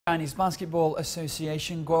Chinese Basketball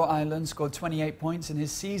Association, Guo Ailun scored 28 points in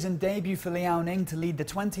his season debut for Liaoning to lead the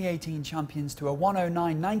 2018 champions to a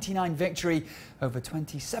 109-99 victory over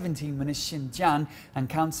 2017 winners Xinjiang and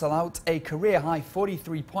cancel out a career-high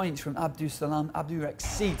 43 points from Abdu-salam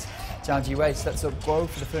Abdu-rixit. Zhou Qi sets up Guo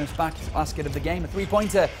for the first basket of the game, a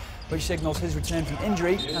three-pointer which signals his return from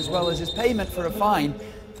injury as well as his payment for a fine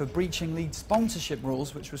for breaching league sponsorship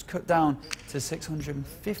rules, which was cut down to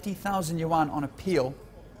 650,000 yuan on appeal.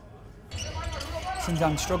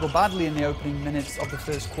 Xinjiang struggled badly in the opening minutes of the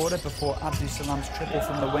first quarter before Abdu-salam's triple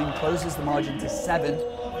from the wing closes the margin to 7.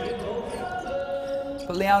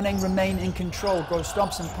 But Liaoning remain in control. Guo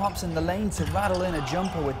stops and pops in the lane to rattle in a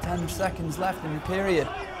jumper with 10 seconds left in the period.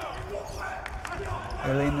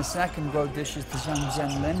 Early in the second, Guo dishes to Zhang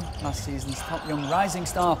Zhelin, last season's top young rising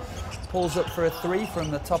star, pulls up for a three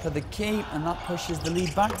from the top of the key, and that pushes the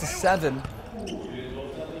lead back to 7.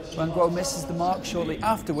 When Guo misses the mark shortly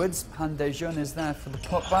afterwards, Dejun is there for the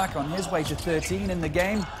putback on his way to 13 in the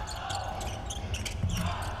game.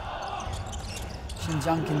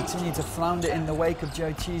 Xinjiang continue to flounder in the wake of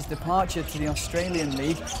Zhou Qi's departure to the Australian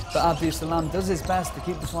League, but Abdu-salam does his best to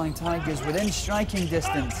keep the Flying Tigers within striking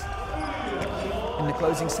distance. In the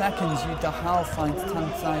closing seconds, Yu Dahal finds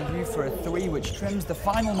Tan Tsai Yu for a three, which trims the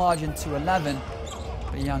final margin to 11.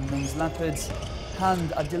 But Yangming's Leopards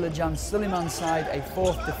hand Zhang Zhelin's side a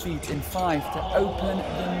fourth defeat in 5 to open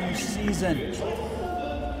the new season.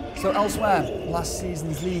 So elsewhere, last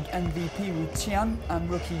season's league MVP Wu Qian and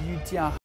rookie Yu Jia